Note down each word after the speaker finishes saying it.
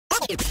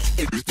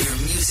Your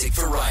music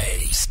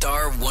variety,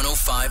 Star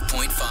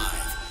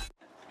 105.5.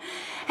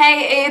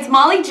 Hey, it's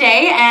Molly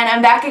J, and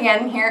I'm back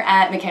again here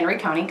at McHenry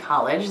County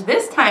College.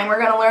 This time we're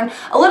going to learn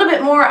a little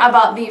bit more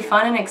about the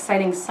fun and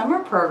exciting summer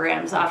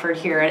programs offered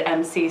here at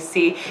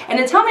MCC. And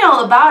to tell me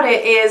all about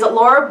it is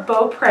Laura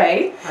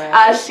Beaupre.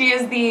 She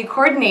is the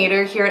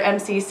coordinator here at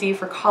MCC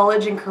for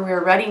College and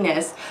Career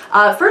Readiness.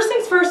 First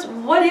things first,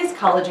 what is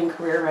College and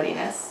Career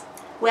Readiness?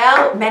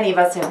 Well, many of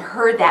us have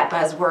heard that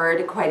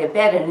buzzword quite a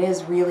bit, and it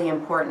is really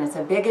important. It's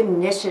a big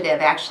initiative,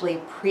 actually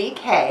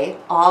pre-K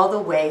all the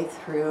way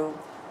through,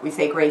 we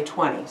say grade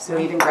 20, so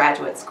even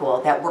graduate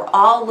school, that we're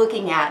all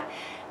looking at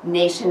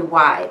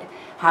nationwide,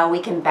 how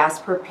we can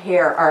best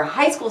prepare our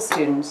high school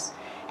students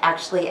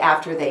actually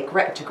after they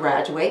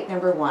graduate,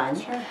 number one,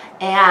 Sure.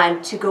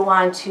 and to go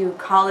on to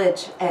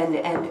college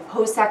and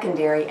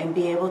post-secondary and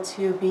be able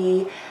to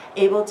be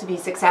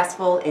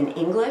successful in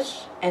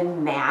English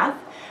and math,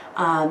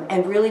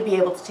 and really be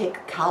able to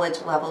take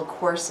college-level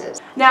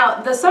courses.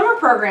 Now, the summer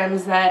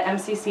programs that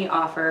MCC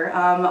offer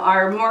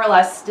are more or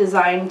less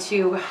designed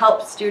to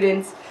help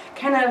students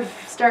kind of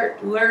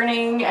start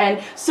learning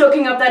and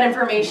soaking up that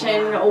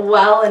information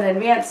well in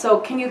advance. So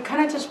can you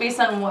kind of touch base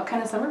on what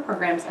kind of summer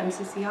programs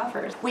MCC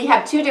offers? We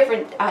have two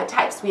different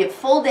types. We have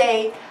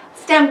full-day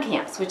STEM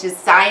camps, which is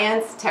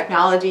science,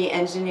 technology,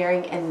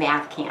 engineering, and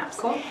math camps.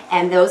 Cool.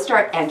 And those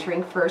start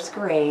entering first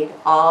grade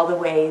all the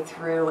way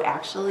through,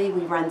 actually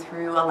we run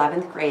through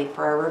 11th grade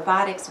for our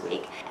robotics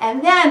week.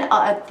 And then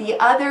the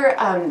other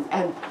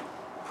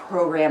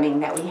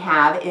programming that we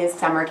have is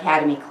summer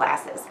academy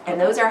classes.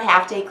 And those are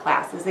half-day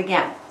classes,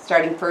 again,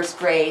 starting first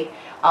grade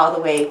all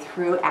the way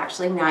through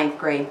actually 9th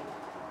grade.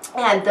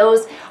 And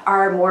those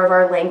are more of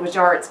our language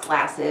arts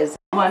classes.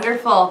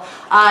 Wonderful.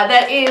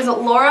 That is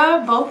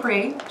Laura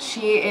Beaupre.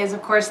 She is,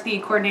 of course, the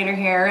coordinator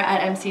here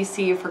at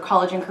MCC for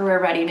College and Career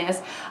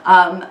Readiness.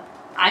 I'm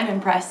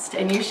impressed,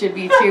 and you should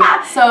be too.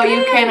 So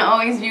you can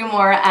always view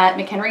more at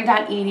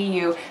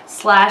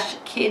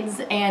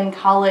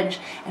mchenry.edu/kidsandcollege,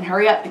 and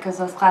hurry up because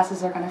those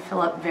classes are going to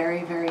fill up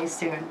very, very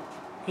soon.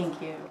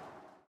 Thank you.